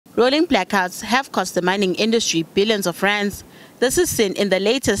Rolling blackouts have cost the mining industry billions of rands. This is seen in the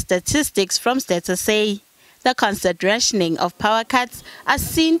latest statistics from SABC. The constant rationing of power cuts are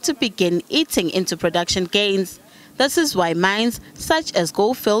seen to begin eating into production gains. This is why mines such as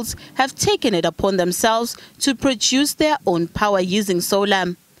Goldfields have taken it upon themselves to produce their own power using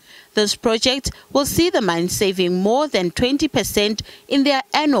solar. This project will see the mine saving more than 20% in their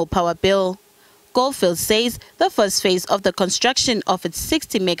annual power bill. Goldfields says the first phase of the construction of its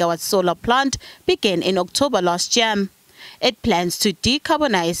 60-megawatt solar plant began in October last year. It plans to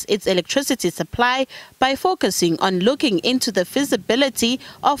decarbonize its electricity supply by focusing on looking into the feasibility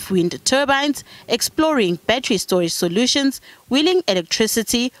of wind turbines, exploring battery storage solutions, wheeling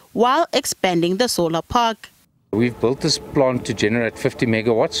electricity while expanding the solar park. We've built this plant to generate 50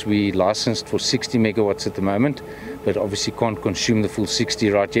 megawatts. We licensed for 60 megawatts at the moment, but obviously can't consume the full 60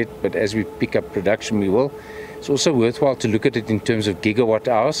 right yet. But as we pick up production, we will. It's also worthwhile to look at it in terms of gigawatt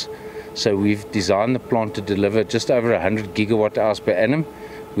hours. So we've designed the plant to deliver just over 100 gigawatt hours per annum,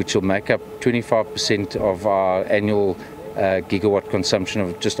 which will make up 25% of our annual gigawatt consumption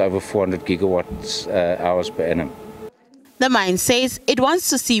of just over 400 gigawatt hours per annum. The mine says it wants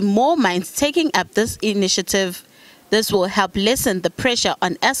to see more mines taking up this initiative. This will help lessen the pressure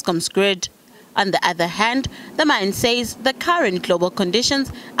on Eskom's grid. On the other hand, the mine says the current global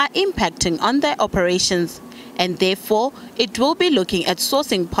conditions are impacting on their operations, and therefore it will be looking at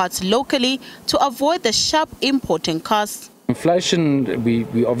sourcing parts locally to avoid the sharp importing costs. Inflation,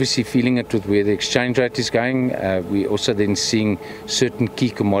 we're obviously feeling it with where the exchange rate is going. We're also then seeing certain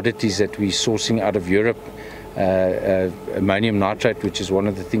key commodities that we're sourcing out of Europe. Ammonium nitrate, which is one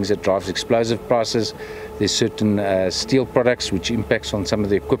of the things that drives explosive prices. There's certain steel products which impacts on some of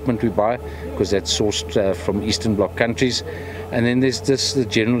the equipment we buy because that's sourced from Eastern Bloc countries. And then there's the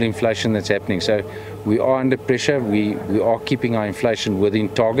general inflation that's happening. So we are under pressure. We are keeping our inflation within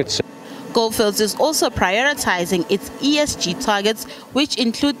targets. Goldfields is also prioritizing its ESG targets, which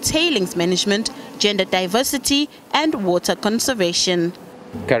include tailings management, gender diversity and water conservation.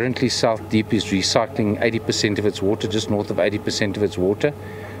 Currently, South Deep is recycling 80% of its water, just north of 80% of its water.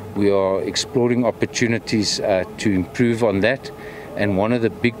 We are exploring opportunities to improve on that. And one of the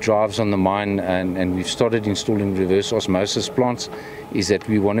big drives on the mine, and we've started installing reverse osmosis plants, is that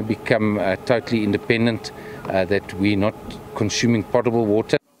we want to become totally independent, that we're not consuming potable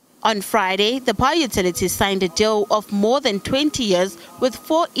water. On Friday, the power utility signed a deal of more than 20 years with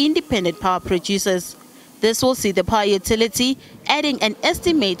 4 independent power producers. This will see the power utility adding an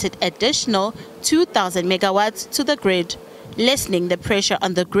estimated additional 2,000 megawatts to the grid, lessening the pressure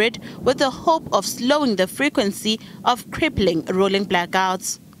on the grid with the hope of slowing the frequency of crippling rolling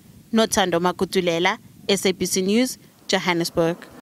blackouts. Nothando Makutulela, SABC News, Johannesburg.